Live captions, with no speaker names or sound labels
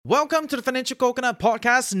Welcome to the Financial Coconut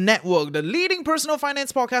Podcast Network, the leading personal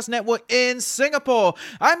finance podcast network in Singapore.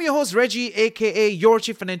 I'm your host, Reggie, aka your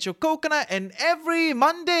Chief Financial Coconut, and every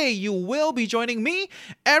Monday you will be joining me,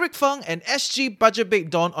 Eric Fung, and SG Budget Babe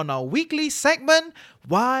Dawn on our weekly segment,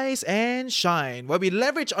 Wise and Shine, where we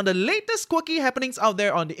leverage on the latest quirky happenings out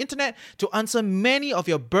there on the internet to answer many of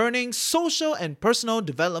your burning social and personal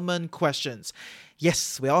development questions.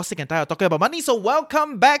 Yes, we're all sick and tired of talking about money, so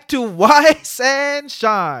welcome back to Wise and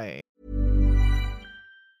Shine.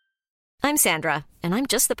 I'm Sandra, and I'm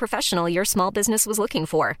just the professional your small business was looking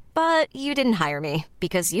for. But you didn't hire me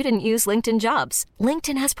because you didn't use LinkedIn Jobs.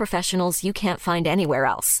 LinkedIn has professionals you can't find anywhere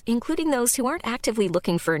else, including those who aren't actively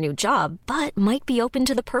looking for a new job, but might be open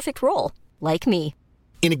to the perfect role, like me.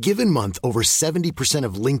 In a given month, over 70%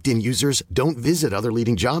 of LinkedIn users don't visit other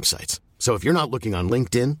leading job sites. So if you're not looking on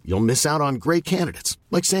LinkedIn, you'll miss out on great candidates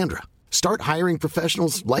like Sandra. Start hiring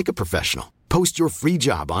professionals like a professional. Post your free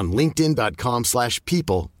job on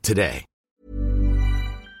linkedin.com/people today.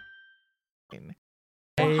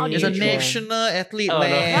 He's a national athlete,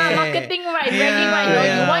 man. Yeah, marketing, right? Bragging,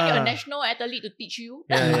 right? You want your national athlete to teach you.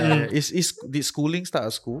 Did schooling start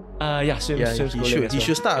at school? Swim He schooling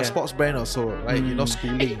should start a sports brand also, right? You know,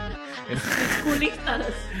 schooling. Schooling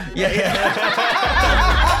starts.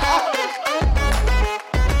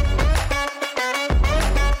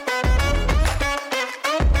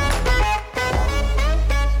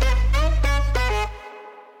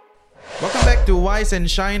 Welcome back to Wise and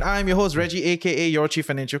Shine. I'm your host, Reggie, aka your Chief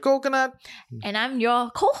Financial Coconut. And I'm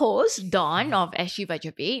your co-host, Dawn of SG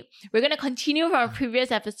Budget Babe. We're going to continue from our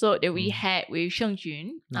previous episode that we had with Sheng,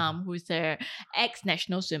 who's an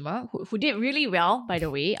ex-national swimmer who did really well, by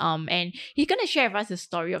the way. And he's going to share with us the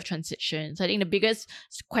story of transition. So I think the biggest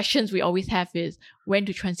questions we always have is when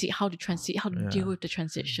to transit, how to deal with the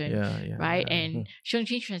transition, right? And Sheng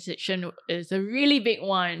Jin's transition is a really big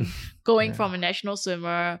one, going from a national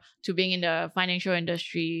swimmer to being in the financial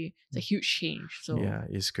industry. It's a huge change. So yeah,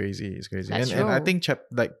 it's crazy. That's And I think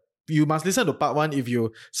you must listen to part one if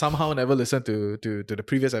you somehow never listen to the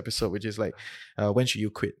previous episode, which is like when should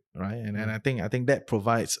you quit, right? And I think that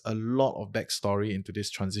provides a lot of backstory into this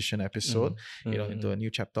transition episode, into a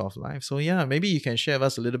new chapter of life. So yeah, maybe you can share with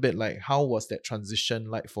us a little bit like how was that transition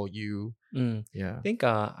like for you? Yeah,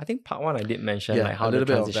 I think part one I did mention like how a the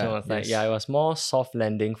little bit of transition that, was like. yes. Yeah, it was more soft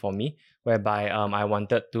landing for me, whereby I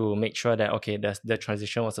wanted to make sure that the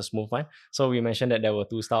transition was a smooth one. So we mentioned that there were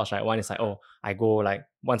two styles, right? One is like, I go like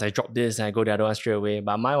once I drop this and I go the other one straight away.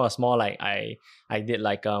 But mine was more like I did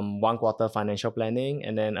like 1 quarter financial planning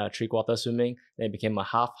and then 3/4 swimming. Then it became a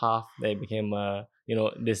half. Then it became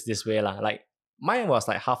this way lah. Like mine was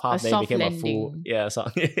like half. Then it became landing. a full. Yeah. So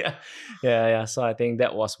yeah. So I think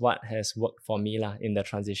that was what has worked for me lah in the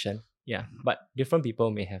transition. Yeah, but different people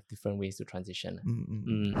may have different ways to transition.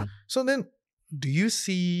 So then, do you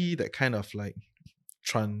see that kind of like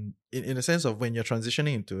in a sense of when you're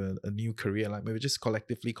transitioning into a new career, like maybe just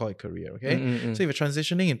collectively call it career, okay? So if you're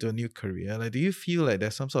transitioning into a new career, like do you feel like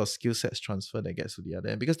there's some sort of skill sets transfer that gets to the other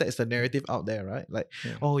end? Because that's the narrative out there, right? Like,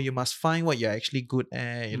 you must find what you're actually good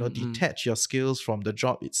at, detach your skills from the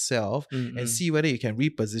job itself and see whether you can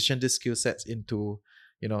reposition these skill sets into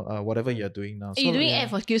whatever you're doing now. You're doing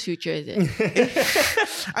ad for Skills Future, is it?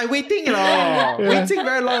 I'm waiting, waiting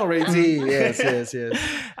very long already. Yes.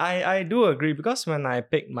 I do agree, because when I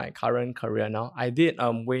picked my current career now, I did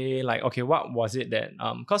weigh like, okay, what was it that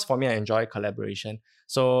because for me I enjoy collaboration.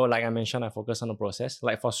 So like I mentioned, I focus on the process.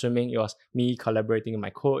 Like for swimming, it was me collaborating with my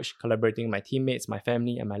coach, collaborating with my teammates, my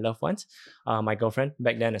family, and my loved ones, my girlfriend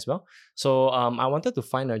back then as well. So I wanted to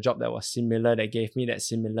find a job that was similar, that gave me that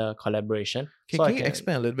similar collaboration. Can you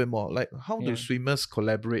expand a little bit more? Like how do swimmers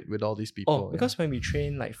collaborate with all these people? Because when we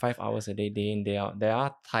train like 5 hours a day, day in, day out, there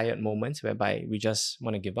are tired moments whereby we just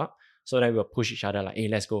want to give up. So then we'll push each other like, hey,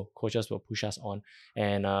 let's go. Coaches will push us on.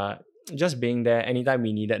 And just being there, anytime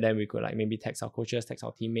we needed them, we could like maybe text our coaches, text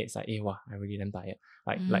our teammates, like, hey, wow, I really am tired.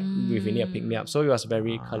 Like if we need a pick me up. So it was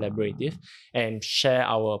very collaborative and share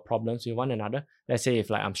our problems with one another. Let's say if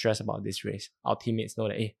like I'm stressed about this race, our teammates know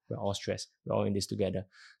that, hey, we're all stressed. We're all in this together.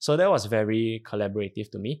 So that was very collaborative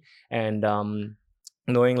to me. And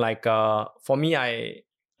knowing like for me,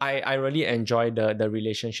 I really enjoy the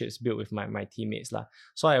relationships built with my teammates lah.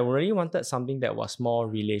 So I really wanted something that was more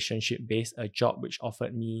relationship based, a job which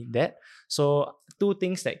offered me that. So two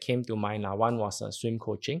things that came to mind lah. One was swim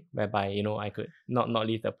coaching, whereby I could not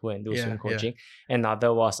leave the pool and do swim coaching.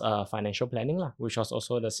 Another was financial planning lah, which was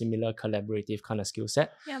also the similar collaborative kind of skill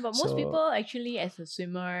set. Yeah, but most people actually, as a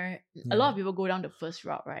swimmer, a lot of people go down the first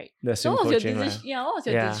route, right? The swim what was coaching, your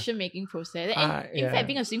decision making process? And in fact,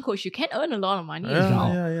 being a swim coach, you can earn a lot of money as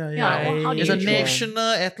well. Yeah, how do He's you a choose? national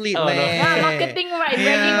athlete, Oh, no. man. Yeah, marketing, right?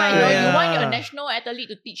 Yeah, Bragging, right? You want yeah. your national athlete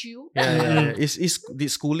to teach you. Yeah. Did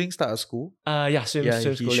schooling start at school? Swim Yeah, swim he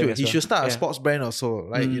schooling should. as He well. should start a Yeah. sports brand also,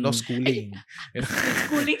 like schooling. You know?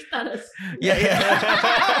 Schooling starters. Yeah.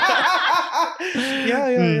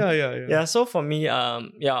 Yeah, so for me,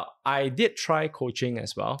 I did try coaching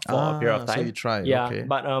as well for a period of time. So you tried, Yeah, okay.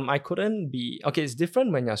 but I couldn't be okay. It's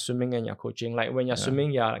different when you're swimming and you're coaching. Like when you're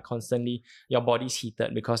swimming, you're like constantly your body's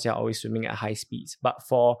heated because you're always swimming at high speeds. But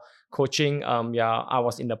for coaching, I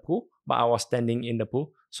was in the pool, but I was standing in the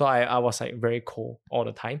pool, so I was like very cold all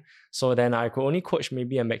the time. So then I could only coach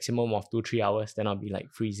maybe a maximum of 2-3 hours. Then I'll be like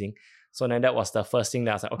freezing. So then that was the first thing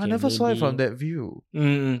that I was like, okay, I never saw it from maybe- that view.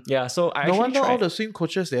 Yeah, so I No actually wonder all tried. the swim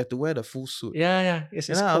coaches, they have to wear the full suit. Yeah, it's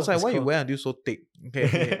And then I was cool, like, it's why you cool. wear until so thick?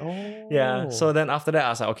 Okay. Oh. Yeah. So then after that, I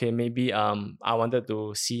was like, okay, maybe I wanted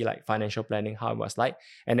to see like financial planning, how it was like.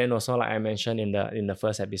 And then also like I mentioned in the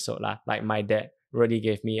first episode, like my dad really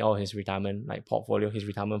gave me all his retirement like portfolio, his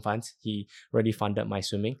retirement funds. He really funded my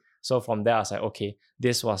swimming. So from there, I was like, okay,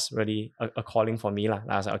 this was really a calling for me. Like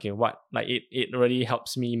I was like, okay, it really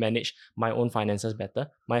helps me manage my own finances better,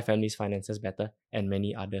 my family's finances better, and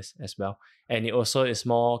many others as well. And it also is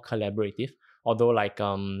more collaborative. Although like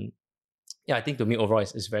I think to me overall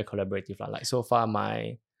it's very collaborative. Like so far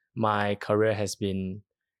my career has been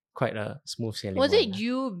quite a smooth sailing. Was one, it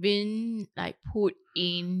you been like put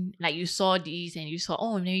in, like you saw these and you saw,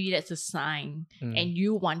 oh, maybe that's a sign, and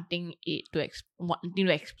you wanting wanting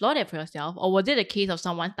to explore that for yourself? Or was it a case of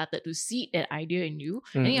someone started to seed that idea in you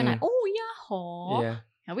and you're like, oh yeah, ho. Yeah.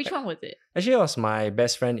 And which one was it? Actually, it was my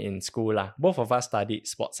best friend in school. Both of us studied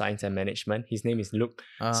sports science and management. His name is Luke.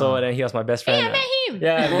 So then he was my best friend. Hey, I met him!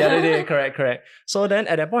 Yeah, the other day, correct. So then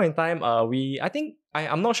at that point in time,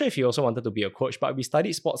 I'm not sure if he also wanted to be a coach, but we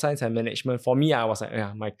studied sports science and management. For me, I was like,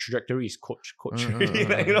 yeah, my trajectory is coach.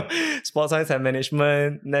 Like, sports science and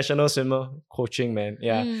management, national swimmer, coaching, man.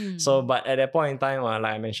 Yeah. So, but at that point in time, like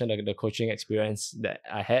I mentioned, the coaching experience that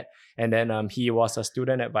I had, and then he was a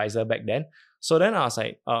student advisor back then. So then I was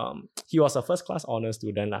like, he was a first class honor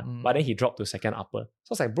student, but then he dropped to second upper.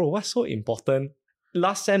 So I was like, bro, what's so important?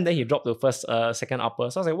 Last sem, then he dropped to second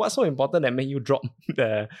upper. So I was like, what's so important that made you drop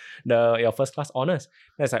your first class honors?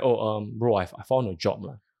 And it's like, bro, I found a job.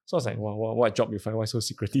 So I was like, what job you find? Why so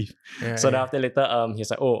secretive? So then after later,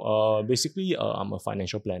 he's like, basically, I'm a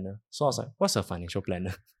financial planner. So I was like, what's a financial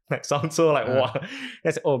planner? That sounds so like, what?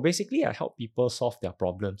 That's basically I help people solve their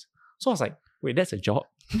problems. So I was like, wait, that's a job?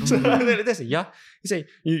 So that's a, yeah. He said,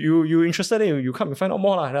 you interested in it? You come and find out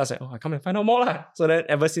more. And I was like, I come and find out more. So then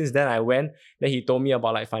ever since then I went, then he told me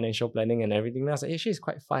about like financial planning and everything. And I was like, actually it's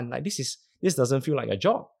quite fun. Like this doesn't feel like a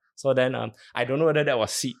job. So then I don't know whether that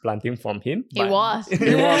was seed planting from him. It was.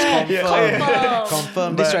 It was confirmed.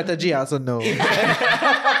 Confirmed. This strategy I also know.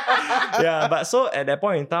 Yeah, but so at that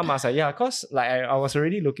point in time, I was like, yeah, because like I was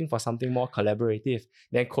already looking for something more collaborative.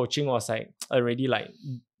 Then coaching was like already like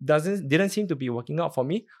didn't seem to be working out for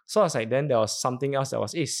me. So I was like, then there was something else that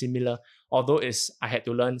was similar. Although I had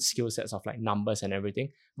to learn skill sets of like numbers and everything.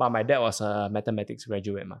 But my dad was a mathematics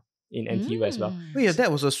graduate in NTU as well. Wait, your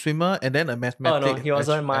dad was a swimmer and then a mathematics. Oh no, he was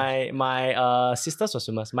my sisters were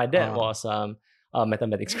swimmers. My dad was a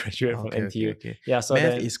mathematics graduate from NTU. Okay. Yeah, so math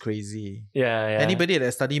then, is crazy. Yeah. Anybody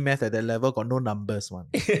that study math at that level got no numbers, one.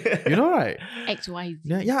 You know, right? XYZ.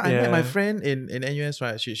 Yeah, I met my friend in NUS,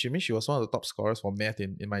 right? She was one of the top scorers for math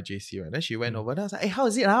in my JC, right? Then she went over, and I was like, hey, how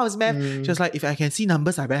is it? How is math? She was like, if I can see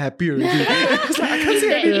numbers, I'm very happy already. I was like, I can't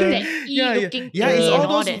see anything. Yeah, it's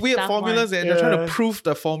all those weird formulas and they're trying to prove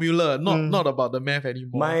the formula, not about the math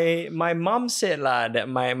anymore. My mom said that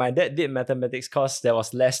my dad did mathematics because there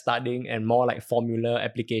was less studying and more like formula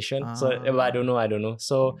application. So I don't know.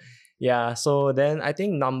 So yeah, so then I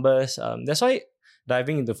think numbers, that's why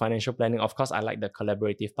diving into financial planning, of course I like the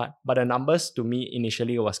collaborative part, but the numbers to me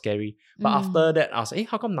initially was scary. But after that I was like, hey,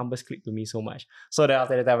 how come numbers click to me so much? So then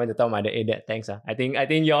after that I went to tell my dad, hey dad, thanks. I think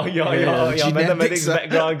your mathematics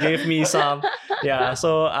background gave me some. Yeah,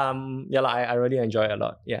 so I really enjoy it a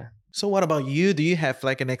lot. Yeah. So what about you? Do you have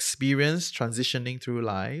like an experience transitioning through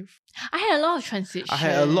life? I had a lot of transitions. I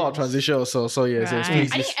had a lot of transition also. So yes, Right.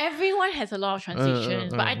 please. I think everyone has a lot of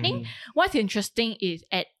transitions. But I think what's interesting is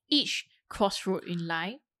at each crossroad in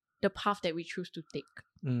life, the path that we choose to take.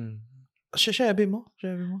 Share a bit more.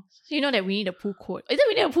 So you know that we need a pool quote. Is it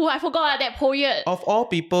we need a pool? I forgot that poet. Of all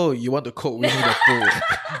people you want to quote, we need a pool.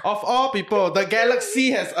 Of all people, the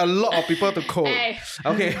galaxy has a lot of people to quote. Hey.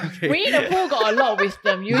 Okay. We need a pool got a lot of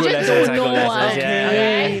wisdom. You Good just lessons, don't know. good lessons, yeah.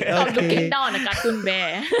 Okay? Stop Okay. looking down on a cartoon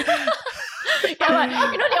bear. Yeah,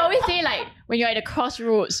 but you know they always say like when you're at the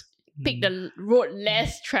crossroads, pick the road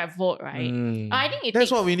less traveled, right? I think it That's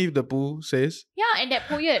takes, what Winnie the Pooh says. yeah, and that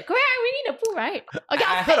period. Correct, Winnie the Pooh, right? Okay,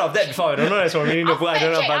 I heard of that before. I don't know that's from Winnie the Pooh. I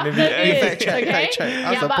don't know, but maybe Fact check. Ask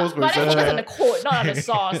Yeah, the but post let's person. focus on the quote, not on the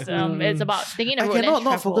source. It's about taking the I road less cannot not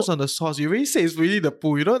traveled. focus on the source. You already say it's Winnie the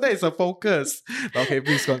Pooh. You know that is a focus. Okay,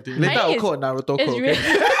 please continue. I Later think I'll quote Naruto It's quote. really...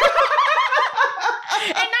 Okay?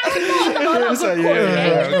 and Naruto, a lot of So, good quotes,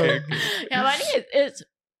 okay? okay. Yeah, but I think it's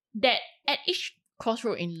that at each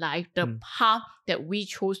crossroad in life, the path that we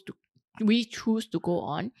choose to go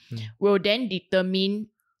on will then determine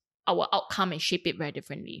our outcome and shape it very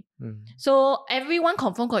differently. So everyone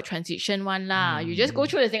confirm got transition one lah. You just go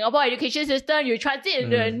through the Singapore education system, you transit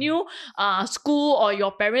into a new school, or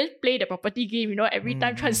your parents play the property game, you know, every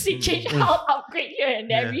time transit, change out, upgrade here and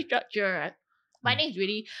there, restructure. Right? But I think it's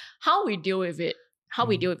really how we deal with it. How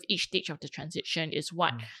we deal with each stage of the transition is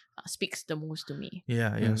what speaks the most to me.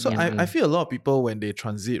 Yeah. So I feel a lot of people, when they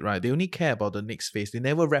transit, right, they only care about the next phase. They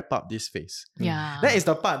never wrap up this phase. Yeah. That is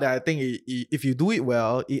the part that I think if you do it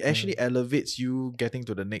well, it actually elevates you getting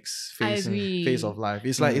to the next phase of life.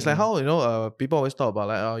 It's like how, you know, people always talk about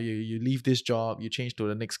like, oh, you leave this job, you change to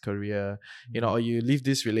the next career, you know, or you leave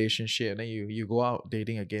this relationship and then you go out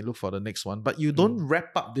dating again, look for the next one. But you don't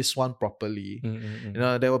wrap up this one properly. You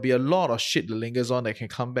know, there will be a lot of shit that lingers on that can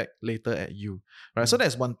come back later at you. Right. So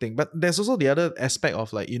that's one thing. But there's also the other aspect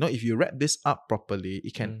of like, you know, if you wrap this up properly,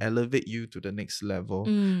 it can elevate you to the next level.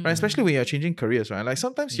 Right. Especially when you're changing careers, right? Like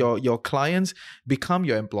sometimes your clients become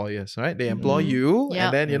your employers, right? They employ you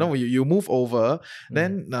and then, you know, you move over.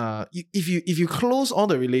 Then if you close all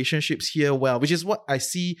the relationships here well, which is what I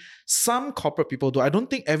see some corporate people do. I don't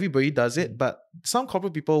think everybody does it, but some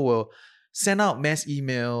corporate people will send out mass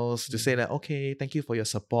emails to say that, okay, thank you for your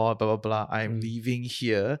support, blah, blah, blah. I'm leaving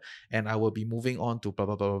here and I will be moving on to blah,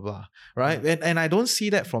 blah, blah, blah, blah. Right? And I don't see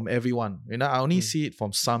that from everyone. You know, I only see it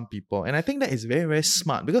from some people. And I think that is very, very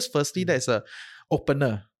smart because firstly, that's a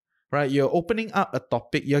opener, right? You're opening up a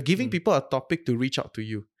topic. You're giving people a topic to reach out to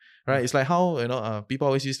you. Right, it's like how, you know, people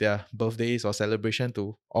always use their birthdays or celebration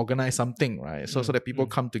to organize something, right? So that people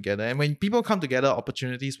come together, and when people come together,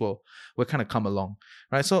 opportunities will kind of come along,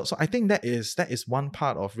 right? So I think that is one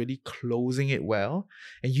part of really closing it well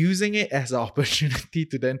and using it as an opportunity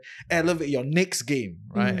to then elevate your next game,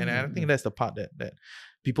 right? And I think that's the part that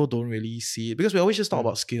people don't really see it because we always just talk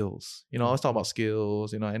about skills, you know, always talk about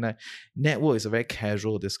skills, you know, and network is a very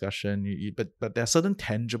casual discussion, but there are certain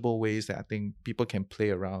tangible ways that I think people can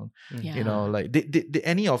play around, you know, like did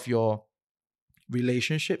any of your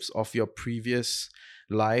relationships of your previous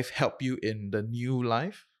life help you in the new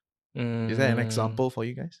life? Is there an example for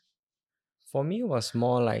you guys? For me, it was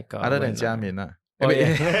more like other than Jiamin,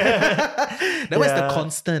 that was the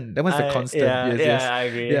constant. That was the constant. Yes. I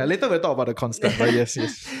agree. Yeah, later we'll talk about the constant. But yes.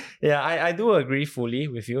 Yeah, I do agree fully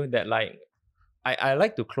with you that like I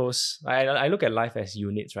like to close. I look at life as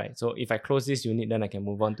units, right? So if I close this unit, then I can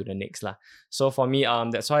move on to the next lah. So for me,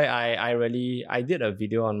 that's why I did a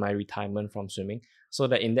video on my retirement from swimming. So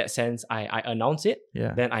that in that sense, I announce it.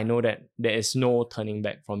 Yeah. Then I know that there is no turning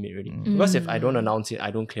back from it really. Because if I don't announce it,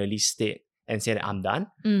 I don't clearly state and say that I'm done,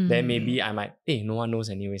 then maybe I might, no one knows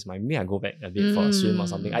anyways. Maybe I go back a bit for a swim or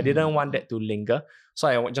something. I didn't want that to linger. So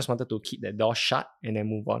I just wanted to keep that door shut and then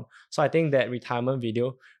move on. So I think that retirement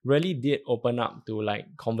video really did open up to like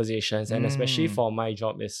conversations, and especially for my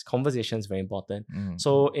job, is conversations very important.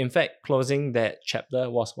 So in fact, closing that chapter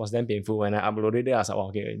was then painful. When I uploaded it, I was like,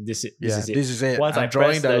 okay, this is it. Once I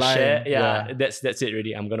press the line, share, that's it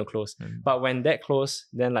really. I'm gonna close. But when that closed,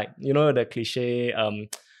 then like, you know, the cliche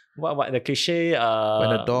what the cliche when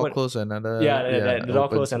the door closes, another the door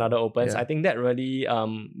closes, another opens. I think that really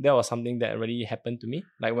that was something that really happened to me.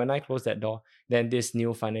 Like when I closed that door, then this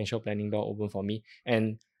new financial planning door opened for me,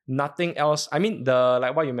 and nothing else. I mean, the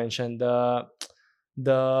like what you mentioned,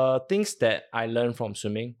 the things that I learned from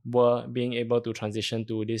swimming were being able to transition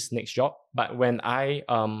to this next job. But when I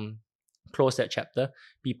closed that chapter,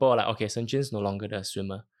 people were like, okay, Shen Jun's no longer the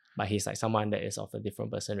swimmer, but he's like someone that is of a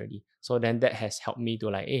different person already. So then that has helped me to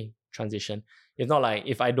like, transition. If not like,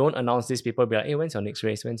 if I don't announce this, people will be like, when's your next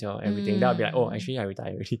race? When's your everything? That'll be like, oh, actually I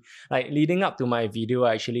retired already. Like leading up to my video,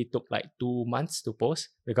 I actually took like 2 months to post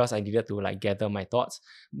because I needed to like gather my thoughts.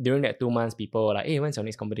 During that 2 months, people were like, when's your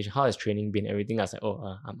next competition? How has training been? Everything. I was like,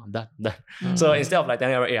 I'm done. So instead of like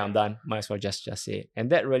telling everyone, I'm done, might as well just say it. And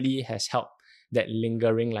that really has helped that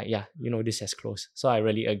lingering, like, this has closed. So I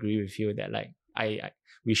really agree with you that like,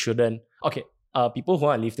 we shouldn't. Okay, people who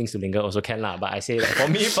want to leave things to linger also can lah. But I say that for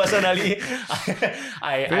me personally,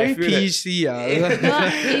 I feel PC.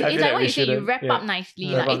 It's like what you say. You wrap up nicely.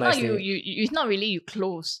 Like it's not you. It's not really you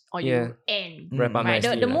close or you end. Wrap up right?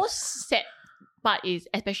 nicely. The most sad part is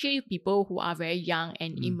especially people who are very young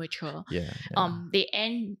and immature.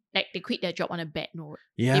 They quit their job on a bad note.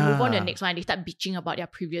 Yeah. They move on to the next one. They start bitching about their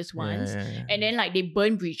previous ones, and then like they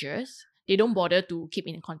burn bridges. They don't bother to keep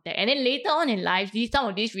in contact, and then later on in life, some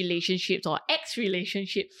of these relationships or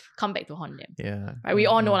ex-relationships come back to haunt them. Yeah. Right? We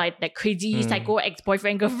all know like that crazy psycho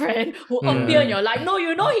ex-boyfriend girlfriend who appear in your life. No,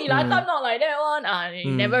 you know he last time not like that one.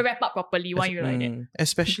 You never wrap up properly when you like that.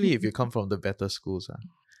 Especially if you come from the better schools.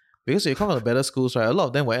 Because if you come from the better schools, right, a lot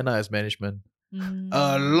of them will end up as management.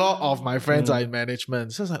 A lot of my friends are in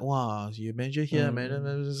management. So it's like, wow, you manager here,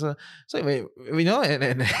 manager. So you know,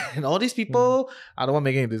 and all these people are the one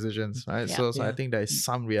making decisions, right? Yeah. So I think there is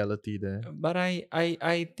some reality there. But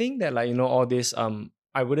I think that, like, you know, all this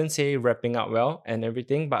I wouldn't say wrapping up well and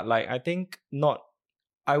everything, but like I think not.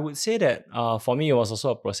 I would say that for me it was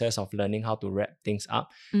also a process of learning how to wrap things up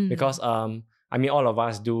because I mean all of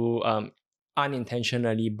us do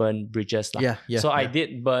unintentionally burn bridges. So I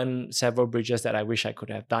did burn several bridges that I wish I could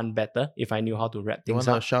have done better if I knew how to wrap You things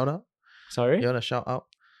want up. to shout out? Sorry? You want to shout out?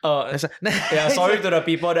 Yeah, sorry to the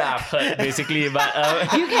people that I've hurt, basically, but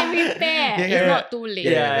You can repair. It's not too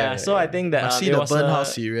late. So I think that I see the burn how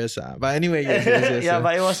serious. But anyway, yes.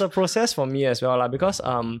 But it was a process for me as well, because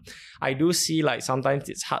I do see like sometimes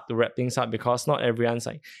it's hard to wrap things up because not everyone's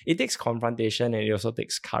like, it takes confrontation and it also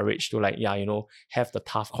takes courage to like, you know, have the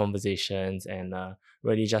tough conversations and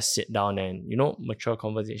really just sit down and, you know, mature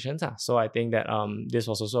conversations. So I think that this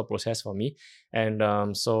was also a process for me.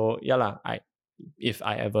 And so if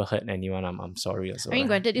I ever hurt anyone, I'm sorry also. I mean,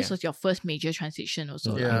 granted, this was your first major transition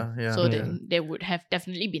also. So then there would have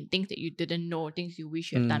definitely been things that you didn't know, things you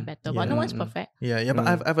wish you had done better. But no one's perfect. But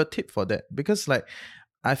I have a tip for that, because like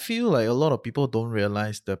I feel like a lot of people don't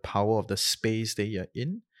realize the power of the space that you're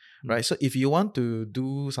in. Right, so if you want to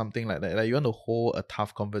do something like that, like you want to hold a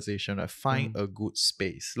tough conversation, right, find a good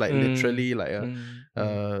space, like literally like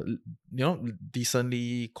a you know,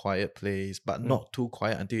 decently quiet place, but not too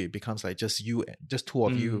quiet until it becomes like just you, just two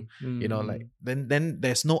of you. You know, like then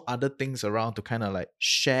there's no other things around to kind of like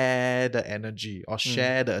share the energy or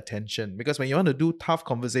share the attention. Because when you want to do tough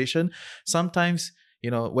conversation, sometimes, you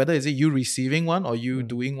know, whether is it you receiving one or you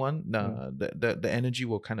doing one, the energy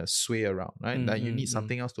will kind of sway around, right? Like you need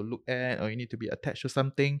something else to look at, or you need to be attached to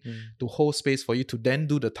something to hold space for you to then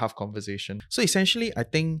do the tough conversation. So essentially, I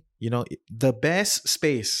think, you know, the best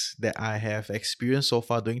space that I have experienced so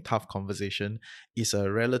far doing tough conversation is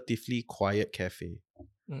a relatively quiet cafe.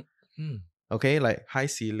 Okay, like high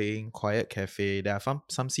ceiling, quiet cafe. There are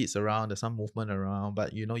some seats around, there's some movement around,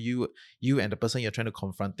 but you know, you and the person you're trying to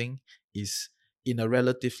confronting is in a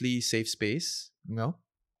relatively safe space, you know,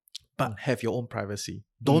 but have your own privacy.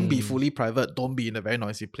 Don't be fully private. Don't be in a very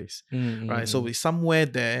noisy place, right? So it's somewhere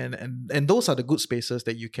there, and those are the good spaces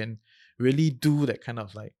that you can really do that kind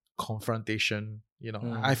of like confrontation. You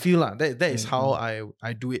know, I feel like that is how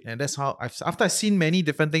I do it, and that's how after I've seen many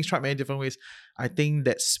different things, tried many different ways, I think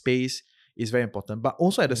that space is very important. But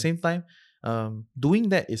also at the same time, doing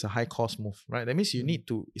that is a high cost move, right? That means you need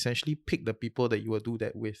to essentially pick the people that you will do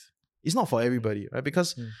that with. It's not for everybody, right?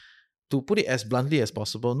 Because to put it as bluntly as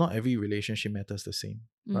possible, not every relationship matters the same,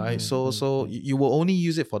 right? So you will only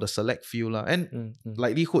use it for the select few, and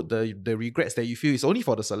likelihood the regrets that you feel is only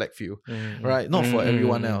for the select few, right? Not for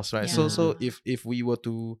everyone else, right? Yeah. So if we were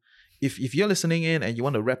to, if you're listening in and you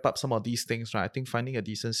want to wrap up some of these things, right, I think finding a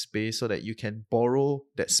decent space so that you can borrow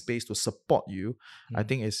that space to support you, I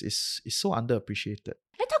think is so underappreciated.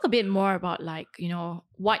 Let's talk a bit more about, like, you know,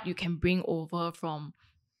 what you can bring over from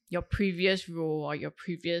your previous role or your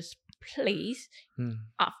previous place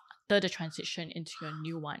after the transition into your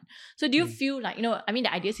new one. So do you feel like, you know, I mean,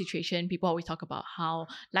 the ideal situation, people always talk about how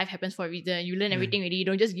life happens for a reason. You learn everything already. You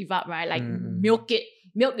don't just give up, right? Like milk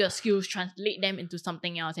your skills, translate them into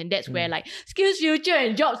something else. And that's where like skills future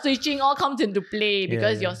and job switching all comes into play,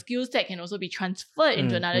 because your skill set can also be transferred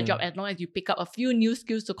into another job as long as you pick up a few new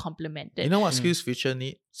skills to complement it. You know what Skills Future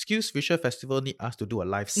need? Skills Future Festival need us to do a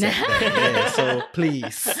live set there. So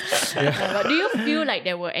please. But do you feel like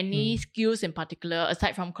there were any skills in particular,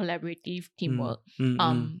 aside from collaborative teamwork,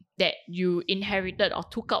 that you inherited or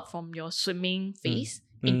took up from your swimming phase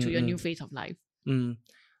into your new phase of life?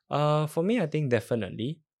 For me, I think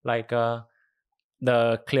definitely. Like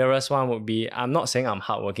the clearest one would be, I'm not saying I'm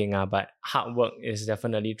hardworking, but hard work is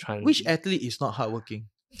definitely Which athlete is not hardworking?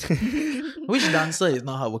 Which dancer is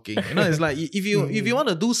not hardworking? It's like if you want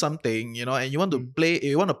to do something, and you want to play,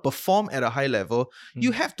 you want to perform at a high level,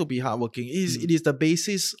 you have to be hardworking. It is the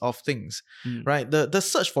basis of things, right? The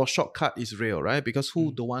search for shortcut is real, right? Because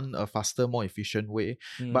who don't want a faster, more efficient way?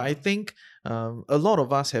 But I think a lot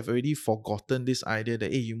of us have already forgotten this idea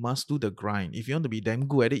that, hey, you must do the grind. If you want to be damn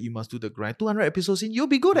good at it, you must do the grind. 200 episodes in, you'll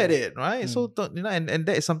be good at it, right? So and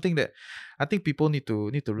that is something that I think people need to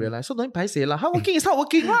realize. So don't say lah. Hardworking is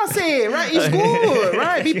hardworking, say, right? It's good,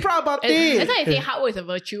 right? Be proud about it. That's why I say hard work is a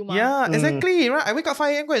virtue, man. Yeah, exactly, right? I wake up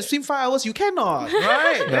 5 a.m. go and swim 5 hours. You cannot,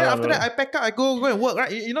 right? Then after that, I pack up, I go and work,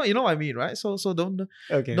 right? You know what I mean, right? So don't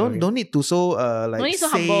need to so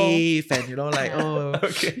safe and like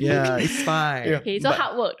yeah, it's fine. Yeah. Okay, so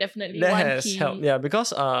hard work definitely that one has key. helped. Yeah,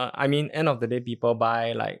 because end of the day, people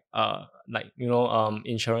buy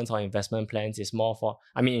insurance or investment plans is more for.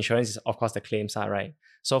 Insurance is of course the claims are right.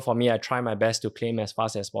 So for me, I try my best to claim as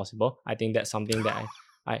fast as possible. I think that's something that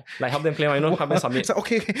I help them claim. Help them submit. It's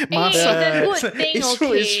okay. It's a good thing. It's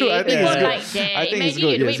true. I think people it's like that. I think Imagine it's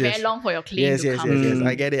good. you do it very long for your claim to come. Yes.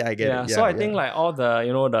 I get it. Yeah. So I think like all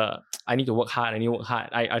the I need to work hard.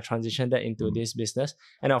 I transitioned that into this business,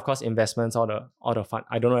 and of course investments, all the fund.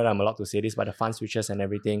 I don't know whether I'm allowed to say this, but the fund switches and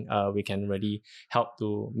everything, we can really help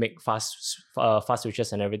to make fast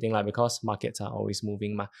switches and everything, like because markets are always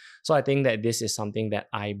moving, ma. So I think that this is something that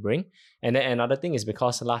I bring. And then another thing is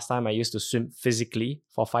because last time I used to swim physically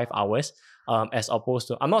for 5 hours, as opposed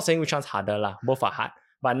to, I'm not saying which one's harder lah, both are hard.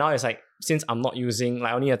 But now it's like, since I'm not using,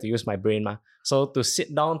 I only have to use my brain, ma. So to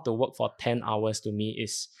sit down to work for 10 hours to me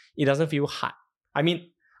it doesn't feel hard.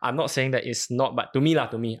 I'm not saying that it's not, but to me,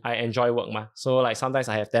 I enjoy work, ma. So like sometimes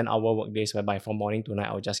I have 10-hour work days whereby from morning to night,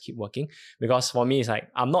 I'll just keep working. Because for me, it's like,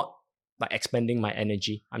 I'm not like expending my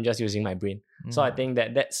energy. I'm just using my brain. So I think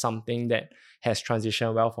that that's something that has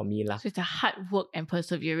transitioned well for me, lah. So it's the hard work and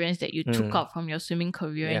perseverance that you took out from your swimming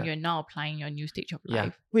career and you're now applying your new stage of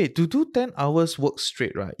life. Wait, to do 10 hours work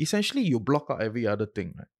straight, right? Essentially, you block out every other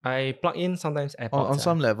thing, right? I plug in sometimes AirPods. On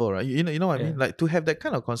some level, right? You know what I mean? Like to have that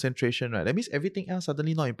kind of concentration, right? That means everything else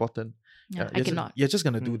suddenly not important. I cannot. You're just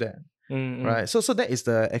going to do that. Right? So that is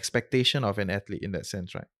the expectation of an athlete in that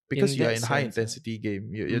sense, right? Because you're in high intensity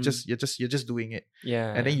game. You're just doing it.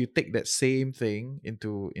 Yeah. And then you take that same thing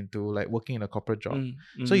into like working in a corporate job.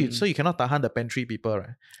 So you cannot tahan the pantry people,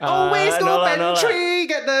 right? Always go pantry,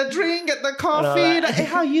 get the drink, get the coffee. Like, hey,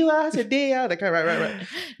 how you are? How's your day? That kind, right.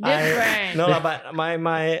 Different. But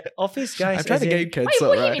my office guys. I'm trying to get you Why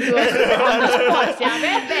cancelled, you put right? him into on the spot? Yeah,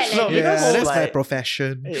 very bad. No, because that's my like-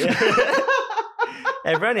 profession.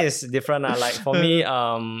 Everyone is different. Like for me,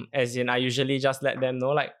 as in I usually just let them know,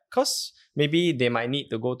 like, cause maybe they might need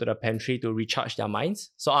to go to the pantry to recharge their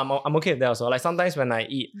minds. So I'm okay with that also. Like sometimes when I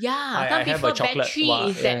eat, Yeah, I some have a people chocolate. pantry Wow,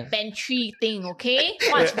 is that pantry thing, okay?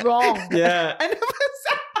 What's wrong? Yeah. I never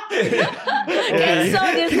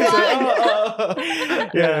Cancel this one.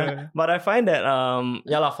 Yeah. But I find that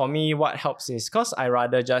for me what helps is because I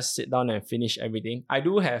rather just sit down and finish everything. I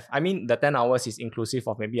do have, the 10 hours is inclusive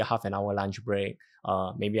of maybe a half an hour lunch break.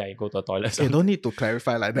 Maybe I go to the toilet. You don't need to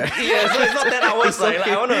clarify like that. Yeah, so it's not 10 hours. Like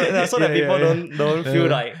I want to, so that people don't feel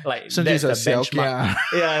like So that's this the is a benchmark.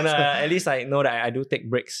 Yeah, and at least I know that I do take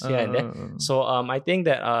breaks here and there. So I think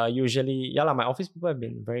that usually my office people have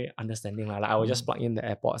been very understanding. Like I will just plug in the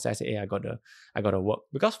AirPods. I say, hey, I gotta work.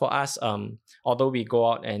 Because for us, although we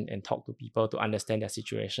go out and talk to people to understand their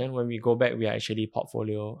situation, when we go back, we are actually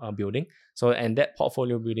portfolio building. So and that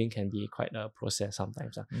portfolio building can be quite a process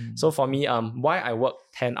sometimes. So for me, why I work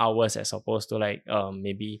 10 hours as opposed to like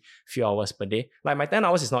maybe few hours per day. Like my 10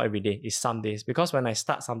 hours is not every day, it's some days. Because when I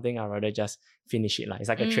start something, I rather just finish it. Like it's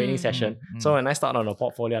like a training session. So when I start on a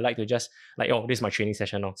portfolio, I like to just like, this is my training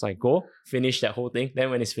session now. So I go, finish that whole thing. Then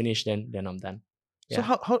when it's finished, then I'm done.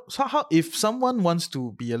 Yeah. So how if someone wants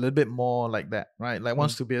to be a little bit more like that, right? Like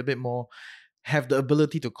wants to be a bit more, have the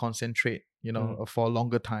ability to concentrate, for a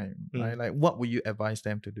longer time, right? Like what would you advise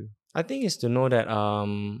them to do? I think it's to know that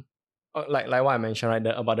like what I mentioned, right,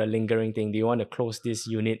 about the lingering thing. Do you want to close this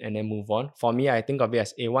unit and then move on? For me, I think of it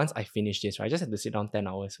as, once I finish this, right, I just have to sit down 10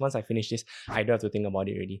 hours. Once I finish this, I don't have to think about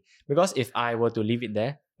it already. Because if I were to leave it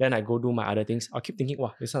there, then I go do my other things, I'll keep thinking,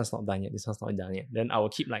 wow, this one's not done yet, this one's not done yet. Then I will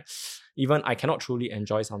keep like, even I cannot truly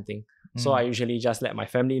enjoy something. So I usually just let my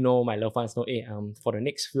family know, my loved ones know, for the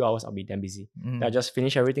next few hours, I'll be damn busy. Then I just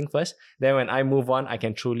finish everything first. Then when I move on, I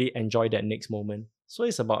can truly enjoy that next moment. So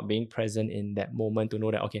it's about being present in that moment to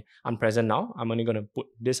know that, okay, I'm present now. I'm only going to put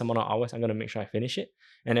this amount of hours. I'm going to make sure I finish it.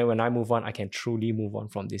 And then when I move on, I can truly move on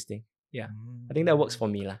from this thing. Yeah. I think that works for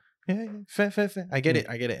me, lah. Yeah. Fair. I get it.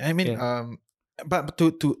 I mean, but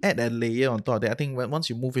to add a layer on top of that, I think once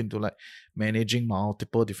you move into like managing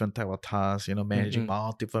multiple different type of tasks, managing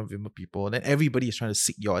multiple different people, then everybody is trying to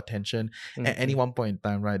seek your attention at any one point in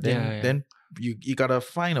time, right? Then you gotta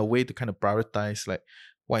find a way to kind of prioritize like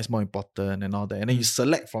what is more important and all that, and then you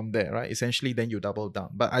select from there, right? Essentially, then you double down.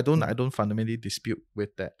 But I don't fundamentally dispute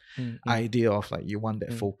with that idea of like you want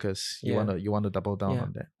that focus, you want to double down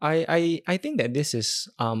on that. I think that this is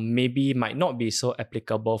maybe might not be so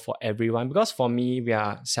applicable for everyone, because for me, we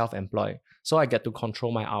are self-employed, so I get to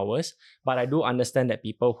control my hours. But I do understand that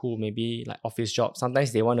people who maybe like office jobs,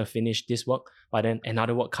 sometimes they want to finish this work, but then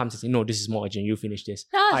another work comes and say, no, this is more urgent, you finish this.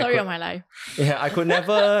 Sorry on my life. Yeah, I could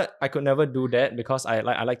never do that, because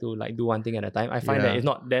I like to like do one thing at a time. I find that if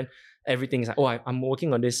not, then everything is like, oh, I'm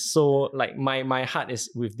working on this, so like my heart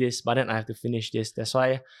is with this, but then I have to finish this. That's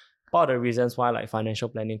why part of the reasons why like financial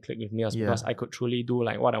planning clicked with me was because I could truly do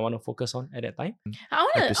like what I want to focus on at that time. I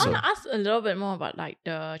want to ask a little bit more about like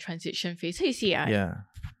the transition phase. So you see,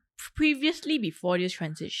 previously before this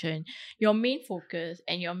transition, your main focus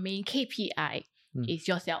and your main KPI is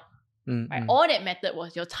yourself. Right? All that mattered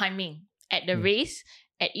was your timing at the race,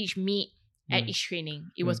 at each meet, at each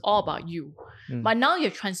training. It was all about you. But now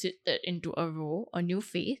you've transited into a role, a new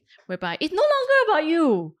phase, whereby it's no longer about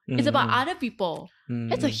you. It's about other people.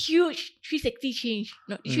 That's a huge 360 change.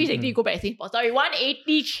 No, 360 you go back and say,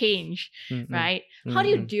 180 change, right? How do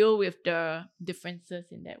you deal with the differences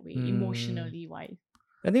in that way, emotionally wise?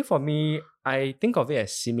 I think for me, I think of it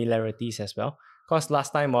as similarities as well. Because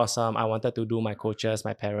last time was I wanted to do my coaches,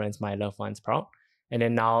 my parents, my loved ones proud. And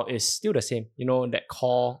then now it's still the same, that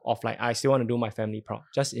core of like, I still want to do my family proud,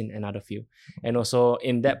 just in another field. And also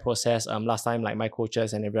in that process, last time, like my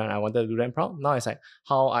coaches and everyone, I wanted to do them proud. Now it's like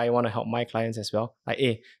how I want to help my clients as well. Like,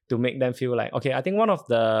 to make them feel like, okay, I think one of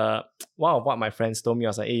what my friends told me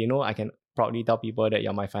was like, I can proudly tell people that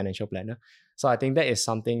you're my financial planner. So I think that is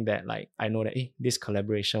something that like, I know that, this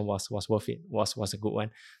collaboration was worth it, was a good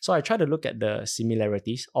one. So I try to look at the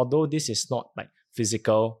similarities, although this is not like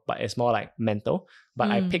physical, but it's more like mental. But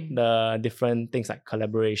I pick the different things like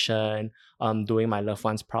collaboration, doing my loved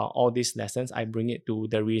ones proud, all these lessons, I bring it to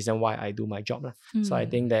the reason why I do my job. So I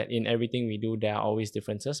think that in everything we do, there are always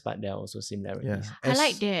differences, but there are also similarities. I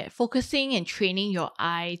like that. Focusing and training your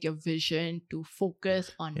eyes, your vision to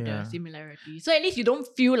focus on the similarities. So at least you don't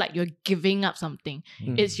feel like you're giving up something.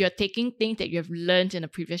 It's you're taking things that you have learned in the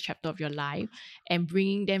previous chapter of your life and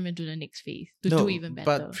bringing them into the next phase to do even better.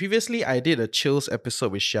 But previously I did a chills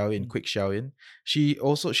episode with Xiaoyin, Quick Xiaoyin.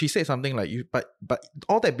 She said something like but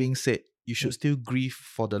all that being said, you should still grieve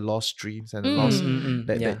for the lost dreams and the loss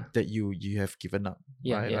that you have given up.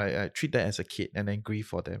 Right? I treat that as a kid and then grieve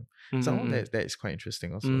for them. So that is quite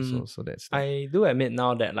interesting also. So that's I do admit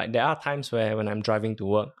now that like there are times where when I'm driving to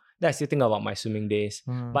work, then I still think about my swimming days.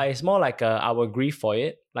 But it's more like I will grieve for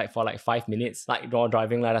it, like for like 5 minutes, like while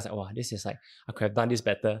driving, like I was like, wow, this is like, I could have done this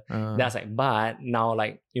better. Then I was like, but now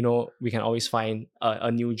like, we can always find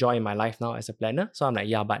a new joy in my life now as a planner. So I'm like,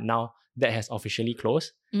 but now that has officially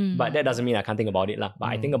closed. But that doesn't mean I can't think about it. But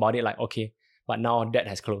I think about it like, okay, but now that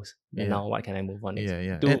has closed. And now what can I move on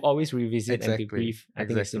next? To always revisit and to grieve, I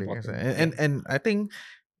think it's important. And I think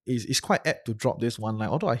it's quite apt to drop this one line,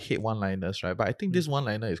 although I hate one-liners, right? But I think this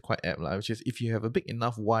one-liner is quite apt, which is if you have a big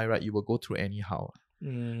enough why, right, you will go through anyhow.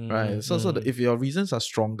 Right? So if your reasons are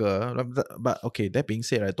stronger, but okay, that being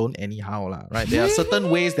said, right, don't anyhow, right? There are certain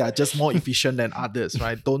ways that are just more efficient than others,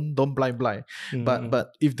 right? Don't blind.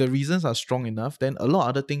 But if the reasons are strong enough, then a lot of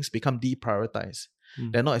other things become deprioritized.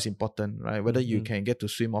 They're not as important, right? Whether you can get to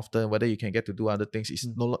swim often, whether you can get to do other things, it's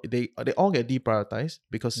they all get deprioritized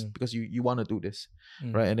because you want to do this,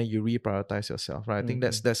 right? And then you reprioritize yourself, right? I think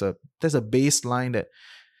that's a baseline that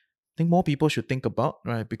I think more people should think about,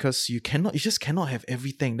 right? Because you just cannot have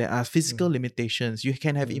everything. There are physical limitations. You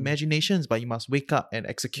can have imaginations, but you must wake up and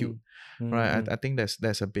execute, right? I think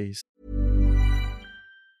that's a base.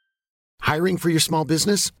 Hiring for your small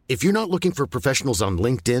business? If you're not looking for professionals on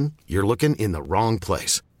LinkedIn, you're looking in the wrong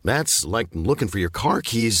place. That's like looking for your car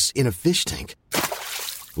keys in a fish tank.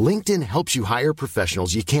 LinkedIn helps you hire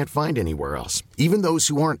professionals you can't find anywhere else, even those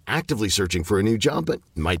who aren't actively searching for a new job but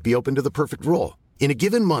might be open to the perfect role. In a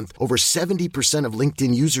given month, over 70% of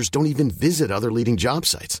LinkedIn users don't even visit other leading job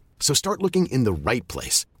sites. So start looking in the right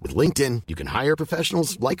place. With LinkedIn, you can hire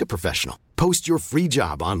professionals like a professional. Post your free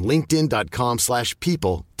job on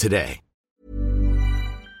linkedin.com/people today.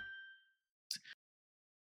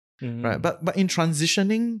 Right, but in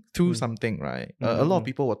transitioning through something, right, a lot of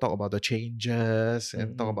people will talk about the changes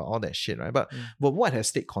and talk about all that shit, right? But what has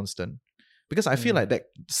stayed constant? because I feel like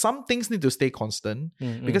that some things need to stay constant.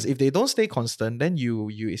 Because if they don't stay constant, then you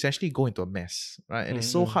essentially go into a mess, right? And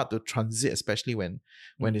it's so hard to transit, especially when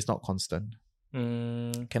it's not constant.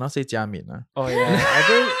 Cannot say 加冕. Oh yeah, I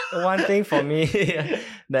think one thing for me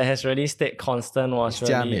that has really stayed constant was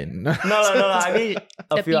really 加冕. no. I mean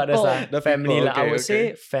a The few others people. the family people, lah. I okay, would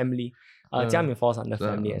say okay. family. 家冕 falls under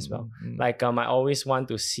family as well. Like I always want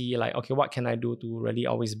to see like, okay, what can I do to really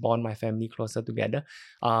always bond my family closer together?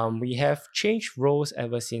 We have changed roles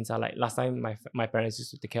ever since. Like last time my parents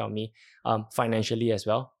used to take care of me financially as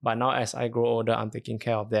well. But now as I grow older, I'm taking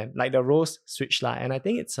care of them. Like the roles switch lah. And I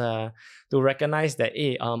think it's to recognize that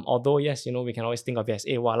although yes, we can always think of it as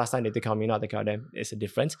wow, last time they take care of me, now I take care of them. It's a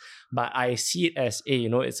difference. But I see it as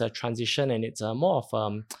it's a transition, and it's more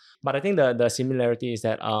of but I think the similarity is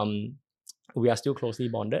that we are still closely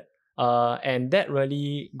bonded. And that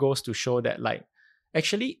really goes to show that like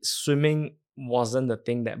actually swimming wasn't the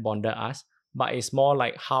thing that bonded us, but it's more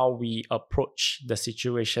like how we approach the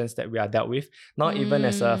situations that we are dealt with. Not even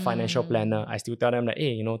as a financial planner, I still tell them that,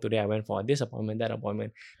 today I went for this appointment, that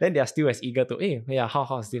appointment. Then they are still as eager to,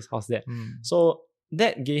 how's this, how's that? So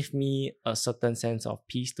that gave me a certain sense of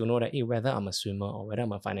peace to know that whether I'm a swimmer or whether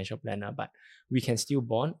I'm a financial planner, but we can still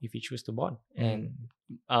bond if we choose to bond. And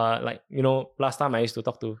last time I used to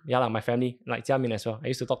talk to my family, like Jia Min as well. I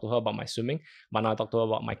used to talk to her about my swimming, but now I talk to her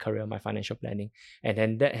about my career, my financial planning. And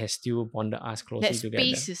then that has still bonded us closely That together.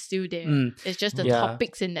 space is still there. It's just the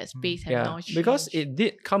topics in that space have now changed. Because it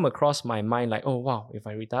did come across my mind like, oh wow, if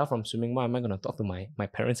I retire from swimming, what am I going to talk to my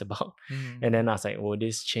parents about? And then I was like,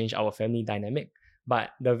 this changed our family dynamic.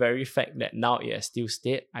 But the very fact that now it has still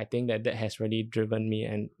stayed, I think that has really driven me,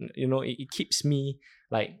 and it keeps me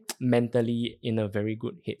like mentally in a very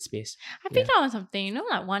good headspace. I picked up on something,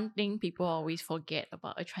 like one thing people always forget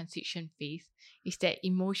about a transition phase is that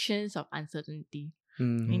emotions of uncertainty.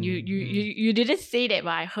 And you didn't say that,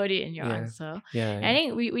 but I heard it in your answer. I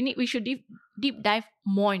think we should deep dive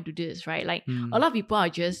more into this, right? Like a lot of people are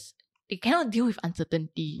just, they cannot deal with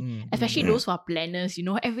uncertainty, especially those who are planners.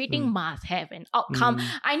 Everything must have an outcome.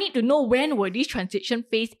 I need to know when will this transition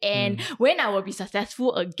phase end, when I will be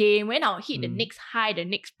successful again, when I'll hit the next high, the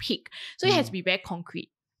next peak. So it has to be very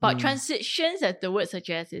concrete. But transitions, as the word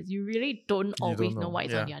suggests, is you really don't always know what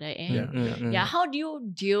is on the other end. How do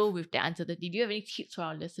you deal with the uncertainty? Do you have any tips for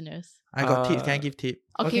our listeners? I got tips. Can I give tip?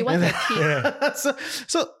 Okay, what's the tip?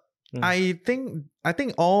 So I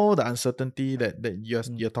think all the uncertainty that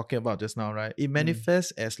you're talking about just now, right? It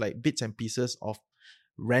manifests as like bits and pieces of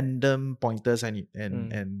random pointers and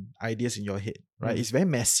ideas in your head, right? It's very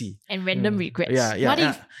messy. And random regrets.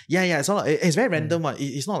 It's very random.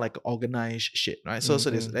 It's not like organized shit, right? So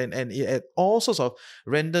there's and it, at all sorts of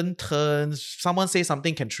random turns, someone say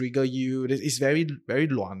something can trigger you. It's very, very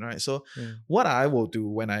luan, right? So what I will do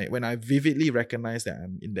when I vividly recognize that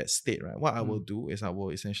I'm in that state, right? What I will do is I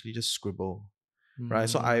will essentially just scribble. Right,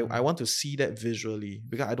 so I want to see that visually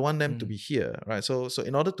because I don't want them to be here, right? So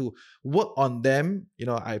in order to work on them,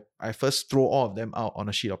 I first throw all of them out on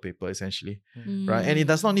a sheet of paper essentially, right? And it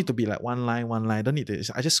does not need to be like one line. Don't need to.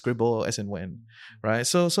 I just scribble as and when, right?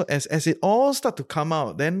 So as it all start to come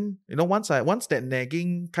out, then once that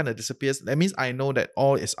nagging kind of disappears, that means I know that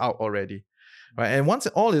all is out already. Right, and once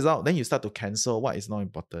it all is out, then you start to cancel what is not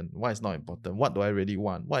important, what is not important, what do I really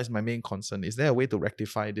want, what is my main concern, is there a way to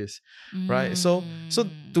rectify this, right? So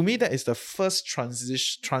to me, that is the first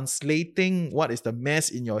translating what is the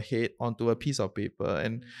mess in your head onto a piece of paper,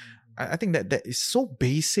 and I think that is so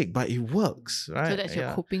basic, but it works, right? So that's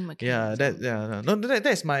your coping mechanism.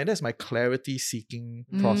 That's my clarity seeking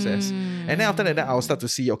process. And then after that, I'll start to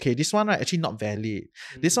see, okay, this one right actually not valid.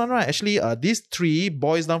 This one right actually these three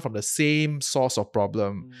boils down from the same source of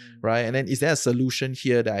problem, right? And then is there a solution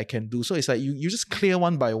here that I can do? So it's like you just clear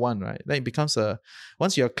one by one, right? Then it becomes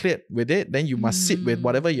once you're cleared with it, then you must sit with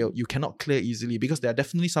whatever you cannot clear easily, because there are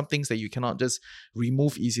definitely some things that you cannot just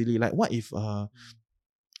remove easily. Like what if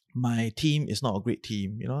my team is not a great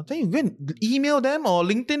team, then you go and email them or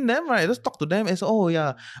LinkedIn them, right? Just talk to them and say,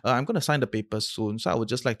 I'm going to sign the papers soon, so I would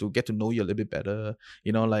just like to get to know you a little bit better,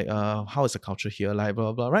 how is the culture here, like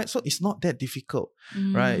blah, blah, blah, right? So it's not that difficult,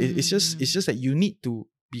 right? It's just that you need to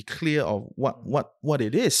be clear of what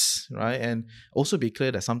it is, right? And also be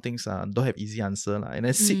clear that some things don't have easy answer, and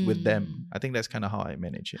then sit with them. I think that's kind of how I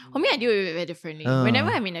manage it. For me, I deal with it very differently. Whenever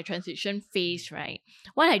I'm in a transition phase, right,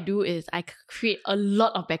 what I do is I create a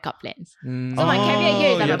lot of backup plans. So my caveat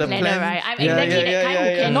here is I'm a planner, right? I'm exactly that kind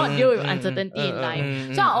who cannot deal with uncertainty in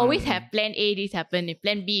life. So I always have plan A, this happen, if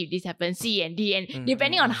plan B, if this happens, C and D, and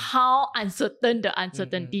depending on how uncertain the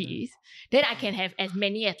uncertainty is, then I can have as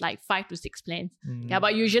many as like 5 to 6 plans.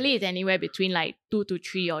 But usually it's anywhere between like 2 to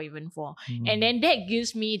 3 or even 4. And then that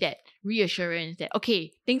gives me that reassurance that,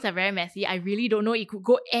 okay, things are very messy. I really don't know. It could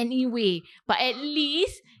go any way. But at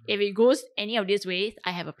least if it goes any of these ways,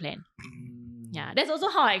 I have a plan. Yeah, that's also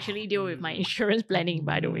how I actually deal with my insurance planning,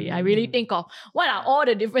 by the way. I really think of what are all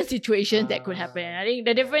the different situations that could happen. I think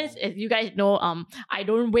the difference, as you guys know, I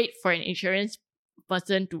don't wait for an insurance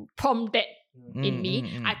person to prompt that in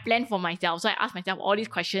me. I plan for myself. So I ask myself all these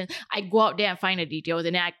questions. I go out there and find the details,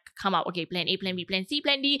 and then I come up, okay, plan A, plan B, plan C,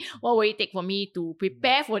 plan D. What will it take for me to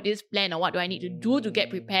prepare for this plan, or what do I need to do to get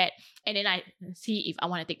prepared? And then I see if I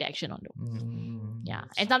want to take the action on those. Yeah.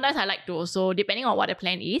 And sometimes I like to also, depending on what the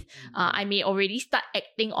plan is, I may already start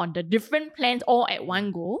acting on the different plans all at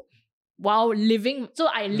one go while living. So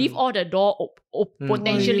I leave all the door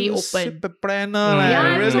potentially open. Super planner.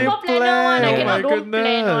 Yeah, really super planner one. I cannot don't goodness.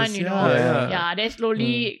 plan one, you know. Yeah. Then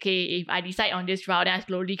slowly, okay, if I decide on this route, then I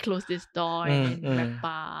slowly close this door and then wrap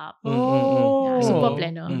up. Oh, Yeah, super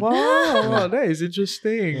planner. Wow, that is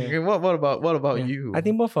interesting. What about you? I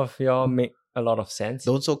think both of y'all make a lot of sense.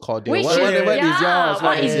 Don't so cordial. Which What is yours?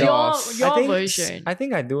 what is your I think version? I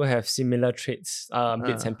think I do have similar traits,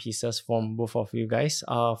 bits and pieces from both of you guys.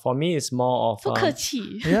 For me, it's more of So 客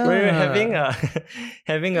气. having a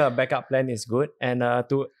having a backup plan is good. And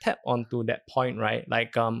to tap onto that point, right?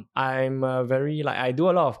 Like I'm very like I do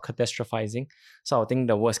a lot of catastrophizing. So I'll think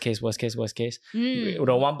the worst case. The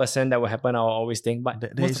 1% that will happen, I'll always think. But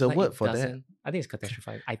There is a word for that. I think it's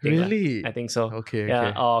catastrophizing. I think Really? I think so. Okay.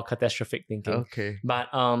 Or catastrophic thinking. Okay. But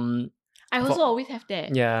I also always have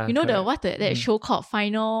that. yeah, You know correct. what's that show called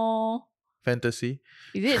Final? Fantasy.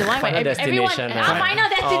 Is it the one Final where everyone Destination, Final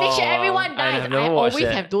Destination, Oh, everyone I dies? have I never watched always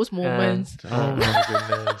that. have those moments. Oh my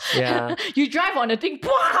goodness. Yeah. You drive on the thing,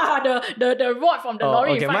 the rod from the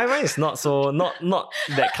lorry. Okay, mine is not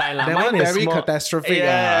that kind lah. That Mine one is very more, catastrophic.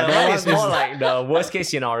 Yeah, That mine is more like the worst case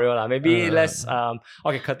scenario lah. Maybe less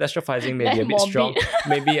okay, catastrophizing may be a bit Less strong. morbid.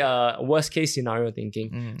 Maybe worst case scenario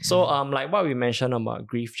thinking. So like what we mentioned about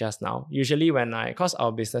grief just now. Usually cause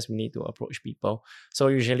our business we need to approach people. So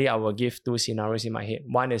usually I will give 2 scenarios in my head.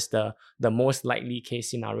 One is the most likely case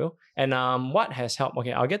scenario. And what has helped,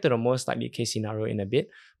 okay, I'll get to the most likely case scenario in a bit.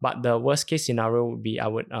 But the worst case scenario would be I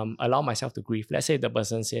would allow myself to grieve. Let's say the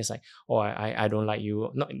person says like, oh, I don't like you.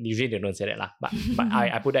 Not usually they don't say that lah. But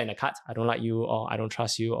I put that in the cards. I don't like you, or I don't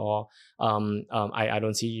trust you, or I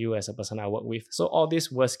don't see you as a person I work with. So all these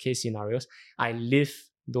worst case scenarios, I live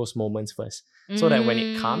those moments first. So that when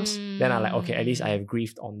it comes, then I'm like, okay, at least I have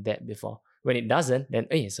grieved on that before. When it doesn't, then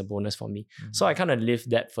it's a bonus for me. So I kind of live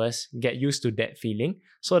that first, get used to that feeling,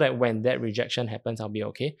 so that when that rejection happens, I'll be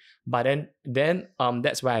okay. But then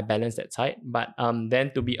that's where I balance that side. But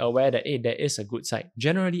then to be aware that there is a good side.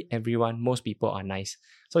 Generally, most people are nice.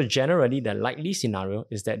 So generally, the likely scenario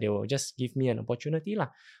is that they will just give me an opportunity lah.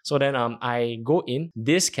 So then I go in,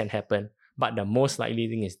 this can happen, but the most likely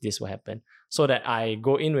thing is this will happen. So that I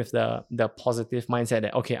go in with the positive mindset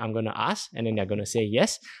that, okay, I'm going to ask, and then they're going to say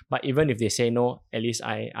yes. But even if they say no, at least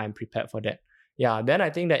I'm prepared for that. Yeah, then I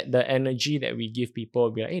think that the energy that we give people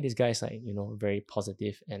will be like, hey, this guy's like, very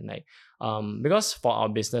positive. And like, because for our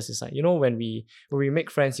business, it's like, when we make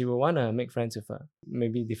friends, you will want to make friends with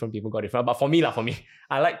maybe different people got different. But for me,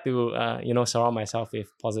 I like to, surround myself with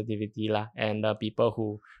positivity lah, and people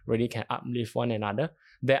who really can uplift one another.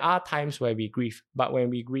 There are times where we grieve, but when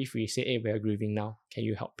we grieve, we say, hey, we're grieving now. Can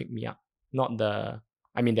you help pick me up?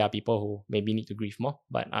 There are people who maybe need to grieve more,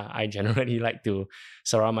 but I generally like to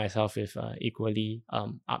surround myself with equally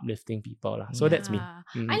uplifting people lah. So that's me.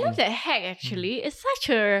 I love that hack actually. It's such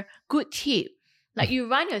a good tip. Like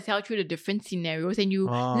you run yourself through the different scenarios and you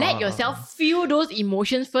let yourself feel those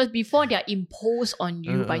emotions first before they're imposed on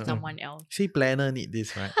you by someone else. See, planner need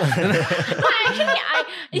this, right? But actually,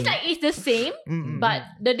 it's like it's the same, but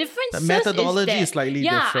the difference The methodology is is slightly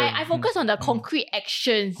different. I focus on the concrete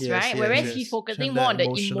actions, Yes, right? yes, Whereas yes. he's focusing And more the on the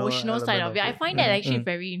emotional emotional side element of it. of I it. find that actually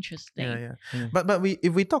very interesting. Yeah. But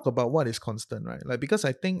if we talk about what is constant, right? Like, because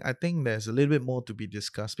I think there's a little bit more to be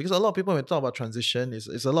discussed, because a lot of people when we talk about transition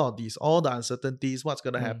is a lot of these, all the uncertainties, what's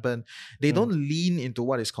gonna happen. They don't lean into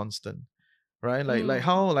what is constant, right? Like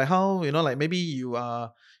how maybe you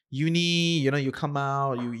are uni, you come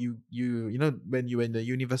out, you when you're in the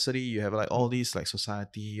university, you have like all these like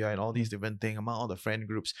society, right, and all these different things among all the friend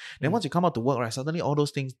groups. Then once you come out to work, right, suddenly all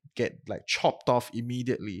those things get like chopped off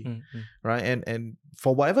immediately, right? And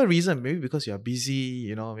for whatever reason, maybe because you're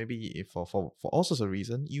busy, maybe if for all sorts of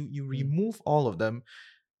reasons, you remove all of them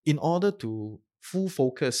in order to full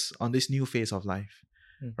focus on this new phase of life.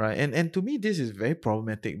 Right. And to me, this is very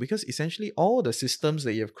problematic, because essentially all the systems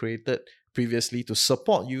that you have created previously to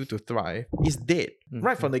support you to thrive is dead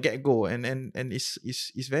right from the get-go, and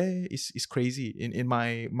it's crazy in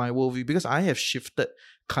my worldview, because I have shifted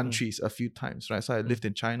countries a few times, right? So I lived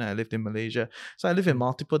in China, I lived in Malaysia, so I live in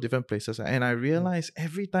multiple different places, and I realize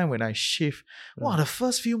every time when I shift, wow, the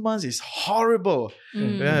first few months is horrible.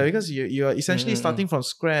 Yeah, because you are essentially starting from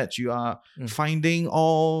scratch. You are finding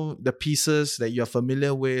all the pieces that you're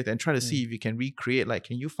familiar with and try to see if you can recreate, like,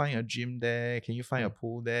 can you find a gym there? Can you find a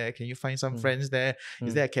pool there? Can you find some friends there?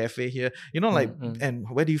 Is there a cafe here? And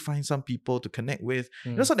where do you find some people to connect with?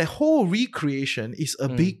 So the whole recreation is a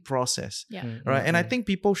big process. Right? And I think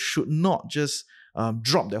people should not just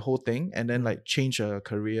drop the whole thing and then like change a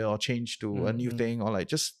career or change to a new thing, or like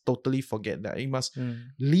just totally forget that. You must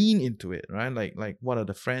lean into it, right? Like what are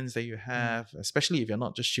the friends that you have, especially if you're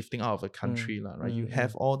not just shifting out of a country, right? You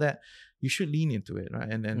have all that, you should lean into it, right?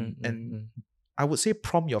 And I would say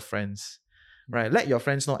prompt your friends. Right, let your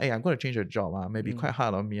friends know, hey, I'm going to change your job. Maybe quite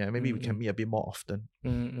hard on me. Maybe we can meet a bit more often.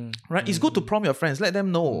 Right, it's good to prompt your friends. Let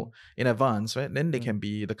them know in advance, right? Then they can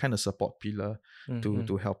be the kind of support pillar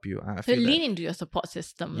to help you. I So feel lean that. into your support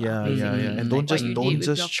system. Yeah, and don't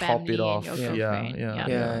just chop it off.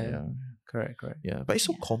 Yeah. Correct. Yeah, but it's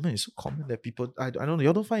so common. It's so common that people. I don't know.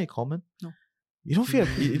 You don't find it common? No. You don't feel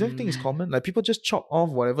you don't think it's common? Like people just chop off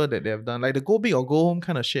whatever that they have done, like the go big or go home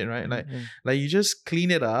kind of shit, right? Like you just clean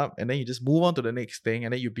it up and then you just move on to the next thing,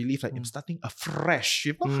 and then you believe like I'm starting afresh.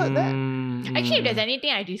 You've not heard that? Actually, if there's anything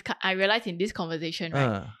I realized in this conversation,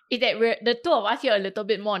 right, is that the two of us here are a little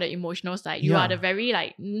bit more on the emotional side. You are the very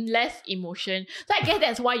like less emotion. So I guess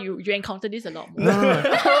that's why you encounter this a lot more.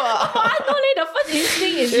 I told you the first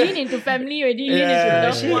instinct is lean into family already, lean into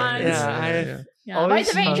loved ones. Yeah, but it's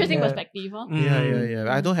a very interesting perspective. Huh?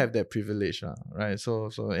 I don't have that privilege, right? So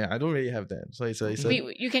yeah, I don't really have that. So it's a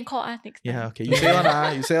you can call us next time. Yeah, okay. You say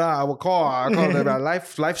one, you say one, I will call. I call the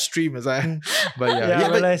live stream as I. But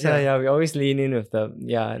we always lean in with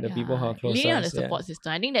the people who are close. Lean on the support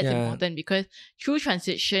system. I think that's important, because through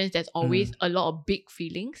transitions, there's always a lot of big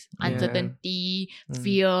feelings, uncertainty,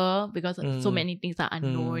 fear, because so many things are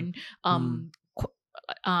unknown.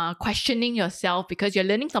 Questioning yourself because you're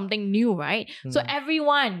learning something new, right? So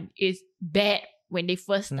everyone is bad when they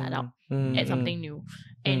first start out at something new,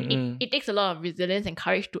 and it takes a lot of resilience and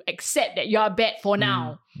courage to accept that you are bad for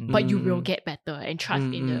now, but you will get better, and trust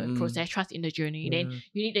in the process, trust in the journey. Then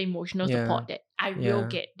you need the emotional support that I will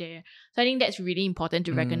get there. So I think that's really important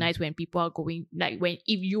to recognize when people are going, like if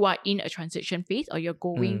you are in a transition phase, or you're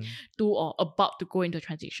going to or about to go into a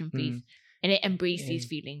transition phase. And then embrace these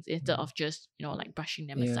feelings instead of just, like brushing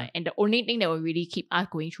them aside. And the only thing that will really keep us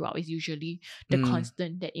going throughout is usually the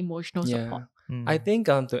constant, that emotional support. I think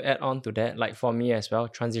to add on to that, like for me as well,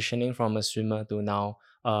 transitioning from a swimmer to now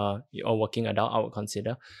a working adult, I would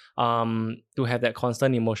consider to have that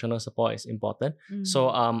constant emotional support is important. So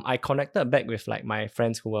I connected back with like my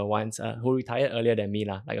friends who were once who retired earlier than me,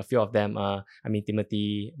 like a few of them.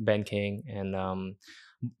 Timothy, Ben King, and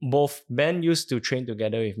both Ben used to train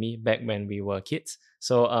together with me back when we were kids.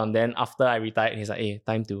 So then after I retired, he's like, hey,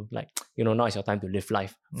 time to now is your time to live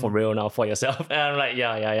life for real now for yourself. And I'm like,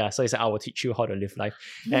 yeah. So he said, I will teach you how to live life.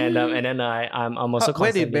 And then I'm also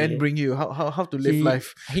where did Ben bring you? How to live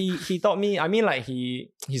life? He taught me. I mean, like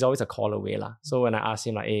he's always a call away lah. So when I asked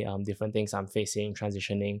him like, hey, different things I'm facing,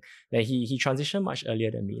 transitioning, then he transitioned much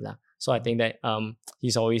earlier than me lah. So I think that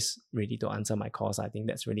he's always ready to answer my calls. I think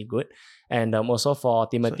that's really good. And also for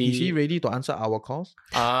Timothy, so is he ready to answer our calls?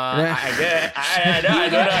 I don't know.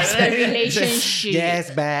 The relationship. Yes,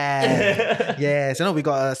 Ben. Yes, we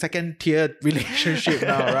got a second tier relationship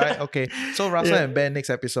now, right? Okay. So Russell and Ben next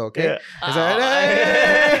episode, okay?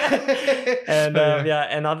 And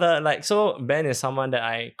another so Ben is someone that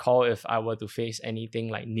I call if I were to face anything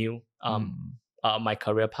like new. My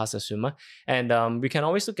career past a swimmer, and we can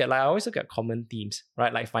always look at I always look at common themes,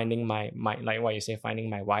 right? Like finding my like what you say, finding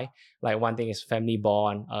my why. Like one thing is family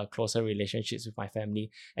bond, closer relationships with my family,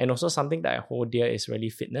 and also something that I hold dear is really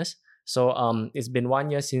fitness. So it's been 1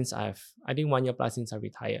 year since 1 year plus since I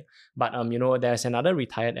retired. But there's another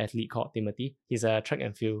retired athlete called Timothy. He's a track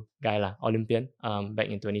and field guy Olympian back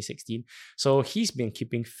in 2016. So he's been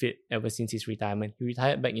keeping fit ever since his retirement. He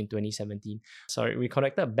retired back in 2017. Sorry, we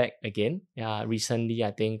connected back again recently,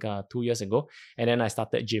 I think 2 years ago, and then I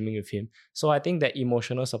started gymming with him. So I think that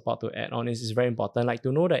emotional support to add on is very important, like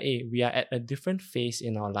to know that we are at a different phase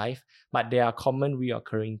in our life, but there are common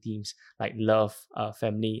reoccurring themes like love,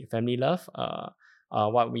 family love,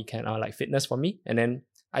 what we can like fitness for me, and then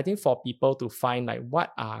I think for people to find like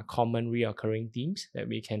what are common reoccurring themes that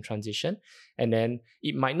we can transition, and then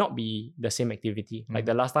it might not be the same activity. Like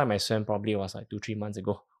the last time I swam probably was like 2-3 months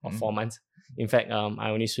ago or 4 months. In fact, I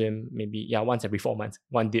only swim maybe once every 4 months,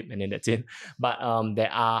 one dip and then that's it. But I'm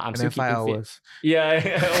and still then 5 keeping hours. fit.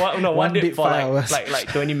 Yeah, one One dip dip, for 5 hours.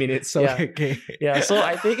 like 20 minutes. So, okay. Yeah, so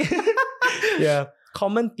I think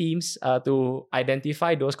common themes, to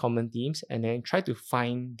identify those common themes and then try to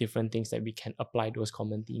find different things that we can apply those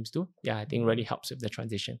common themes to. Yeah, I think really helps with the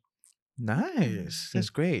transition. Nice. That's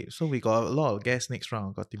great. So we got a lot of guests next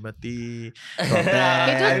round. Got Timothy, got Okay,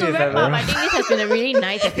 Dan. to wrap up, I think this has been a really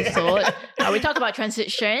nice episode. We talked about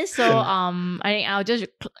transition. So I think I'll just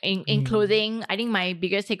in closing, I think my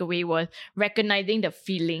biggest takeaway was recognizing the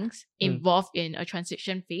feelings involved in a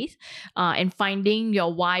transition phase, and finding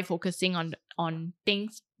your why, focusing on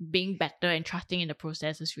things being better and trusting in the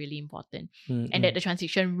process is really important. And that the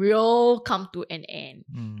transition will come to an end.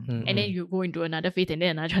 And then you go into another phase and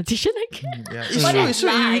then another transition again. Yeah. But It's true.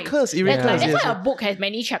 It recurs. That's why a book has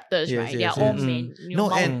many chapters, right? They are all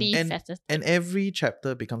multifaceted. And every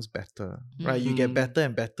chapter becomes better, right? You get better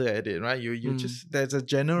and better at it, right? You just, there's a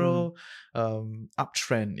general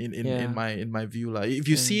uptrend in my view. Like if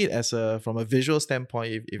you see it as from a visual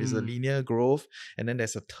standpoint, if it's a linear growth and then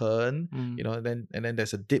there's a turn, then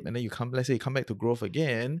there's a dip, and then let's say you come back to growth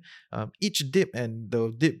again. Each dip and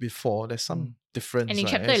the dip before, there's some difference. And in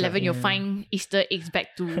right? chapter 11, you'll find Easter eggs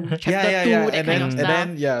back to chapter 2, that kind of stuff.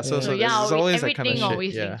 And then so there's always that kind of shit.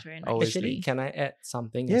 Always links very nicely. Actually, can I add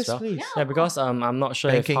something yes, as well? please. Yeah, because I'm not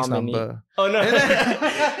sure Banking's if how many. number. Oh no,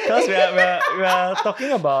 because we're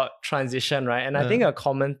talking about transition, right? And I think a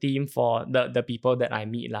common theme for the people that I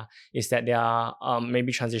meet is that they are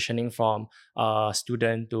maybe transitioning from a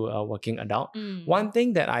student to a working adult. One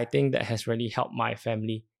thing that I think that has really helped my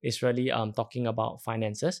family is really talking about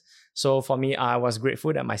finances. So for me, I was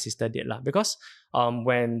grateful that my sister did because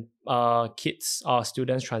when kids or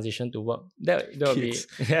students transition to work, there will be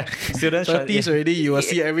students 30s already, you will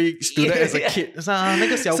see every student as a kid. 那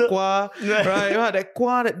个小瓜, right? That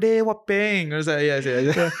瓜 that day, what paying?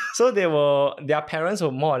 So their parents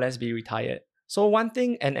will more or less be retired. So one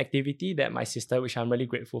thing, an activity that my sister, which I'm really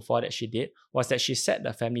grateful for that she did, was that she sat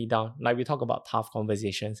the family down. Like we talk about tough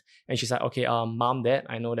conversations. And she's like, okay, mom, dad,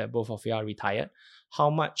 I know that both of you are retired. How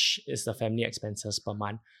much is the family expenses per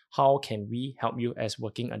month? How can we help you as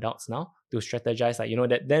working adults now to strategize?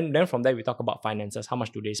 That then from there we talk about finances. How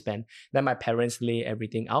much do they spend? Then my parents lay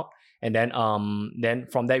everything out. And then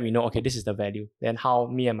from there we know, okay, this is the value. Then how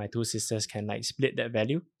me and my two sisters can split that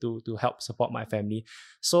value to help support my family.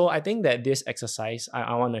 So I think that this exercise,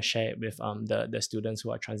 I want to share it with the students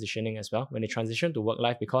who are transitioning as well when they transition to work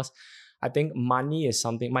life, because I think money is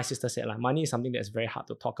something, my sister said, money is something that's very hard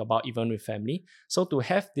to talk about even with family. So to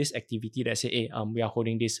have this activity that say, hey, we are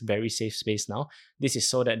holding this very safe space now, this is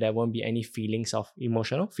so that there won't be any feelings of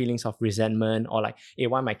resentment or hey,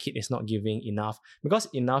 why my kid is not giving enough, because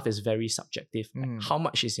enough is very subjective. How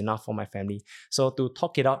much is enough for my family? So to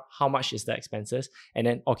talk it out, how much is the expenses? And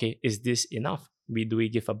then, okay, is this enough? Do we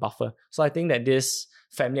give a buffer? So I think that this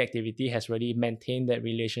family activity has really maintained that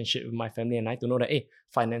relationship with my family and I to know that, hey,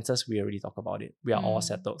 finances, we already talk about it. We are all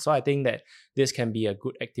settled. So I think that this can be a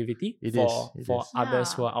good activity for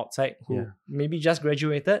others who are outside, who maybe just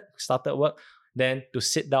graduated, started work, then to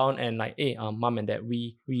sit down and hey, mom and dad,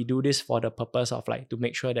 we do this for the purpose of to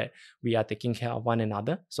make sure that we are taking care of one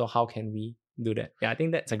another. So how can we do that? Yeah, I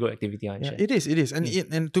think that's a good activity. It is. And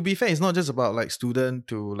and to be fair, it's not just about student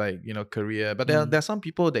to career, but there are some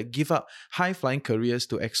people that give up high flying careers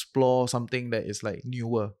to explore something that is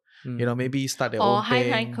newer. Maybe start their own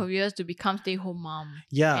thing. Or high careers to become stay-home mom.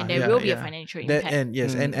 Yeah, and there will be a financial impact.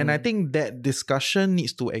 And I think that discussion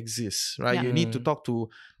needs to exist, right? Yeah. You need to talk to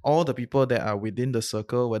all the people that are within the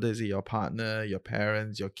circle, whether it's your partner, your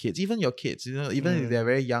parents, your kids, even your kids. Even if they're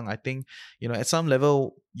very young, I think at some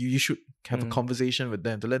level you should have a conversation with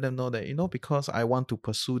them to let them know that because I want to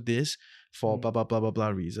pursue this for blah blah blah blah blah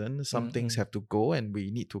reason, some things have to go and we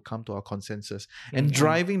need to come to our consensus. And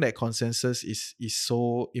driving that consensus is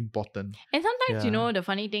so important. And sometimes the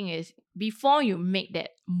funny thing is, before you make that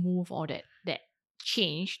move or that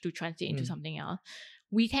change to transit into something else,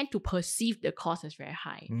 we tend to perceive the cost as very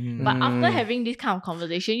high. But after having this kind of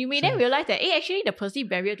conversation, you may then realize that actually the perceived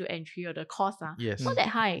barrier to entry or the cost not that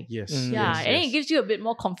high. And then it gives you a bit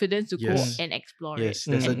more confidence to go and explore it.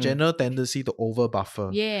 There's a general tendency to over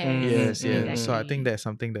buffer. Exactly. So I think that's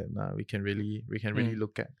something that we can really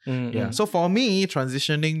look at. So for me,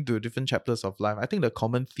 transitioning to different chapters of life, I think the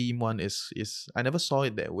common theme one is I never saw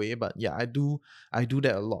it that way, but I do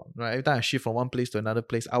that a lot. Right, every time I shift from one place to another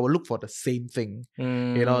place, I will look for the same thing.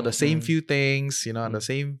 you know, the same Mm. few things, you know, the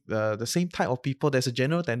same type of people. There's a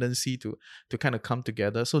general tendency to kind of come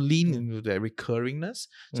together. So lean into that recurringness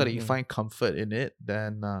so that you find comfort in it.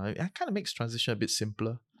 Then it kind of makes transition a bit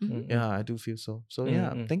simpler. Yeah, I do feel so. So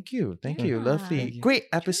yeah, thank you. Yeah. Lovely. Thank you. Great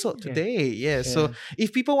episode today. Yeah. So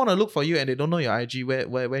if people want to look for you and they don't know your IG,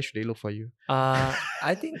 where should they look for you?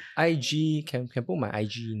 I think IG can put my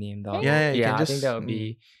IG name down. Yeah, you can I just, think that would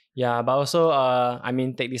be but also I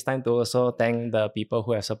mean, take this time to also thank the people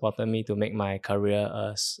who have supported me to make my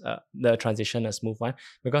career the transition a smooth one,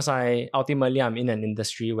 because I'm in an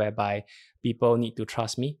industry whereby people need to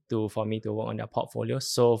trust me for me to work on their portfolio.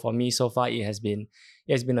 So for me, so far it has been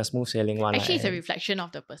a smooth sailing one. Actually, it's a reflection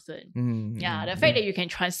of the person. The fact that you can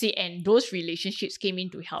transit and those relationships came in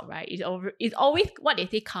to help, right? It's always what they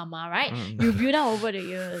say, karma, right? You build up over the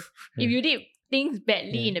years. If you did things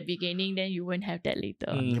badly in the beginning, then you won't have that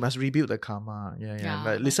later. You must rebuild the karma. Yeah, Like,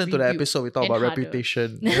 must listen to the rebuild episode we talk and about harder.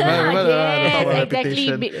 reputation. Yes, talk about exactly.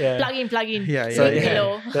 reputation. Plug in. So, Link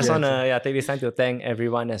below. Just wanna take this time to thank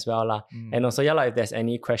everyone as well lah. And also if there's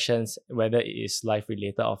any questions, whether it is life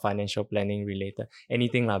related or financial planning related,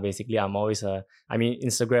 anything lah. Basically, I'm always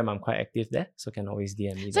Instagram, I'm quite active there, so can always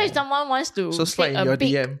DM me. So if someone wants to slide take in a your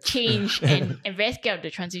big DM. change and very scared of the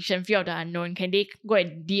transition, fear of the unknown, can they go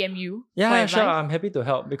and DM you? Yeah, for sure. advice? I'm happy to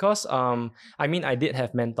help because I did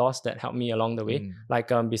have mentors that helped me along the way.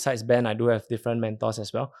 Like besides Ben, I do have different mentors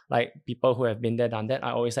as well. Like people who have been there, done that.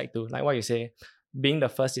 I always like to, like what you say, being the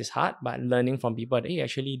first is hard, but learning from people that, hey,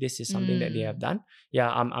 actually this is something that they have done. Yeah,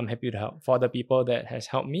 I'm happy to help. For the people that has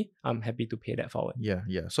helped me, I'm happy to pay that forward. Yeah.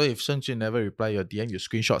 So if Sheng never reply your DM, you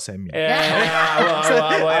screenshot send me.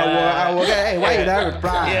 I will. Hey, why you never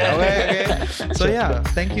reply? Okay. So yeah,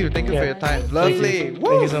 thank you for your time. Lovely.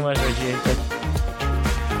 Thank you so much, Reggie.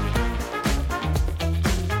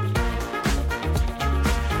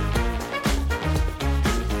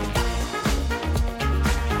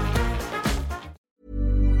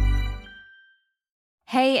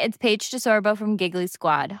 Hey, it's Paige DeSorbo from Giggly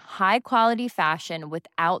Squad. High quality fashion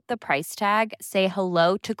without the price tag. Say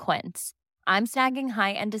hello to Quince. I'm snagging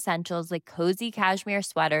high-end essentials like cozy cashmere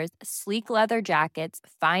sweaters, sleek leather jackets,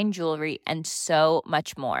 fine jewelry, and so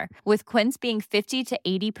much more. With Quince being 50 to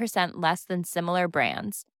 80% less than similar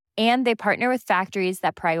brands. And they partner with factories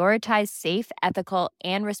that prioritize safe, ethical,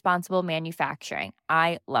 and responsible manufacturing.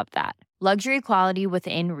 I love that. Luxury quality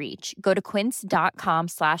within reach. Go to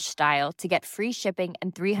quince.com/style to get free shipping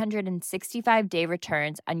and 365-day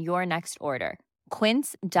returns on your next order.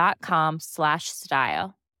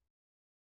 Quince.com/style.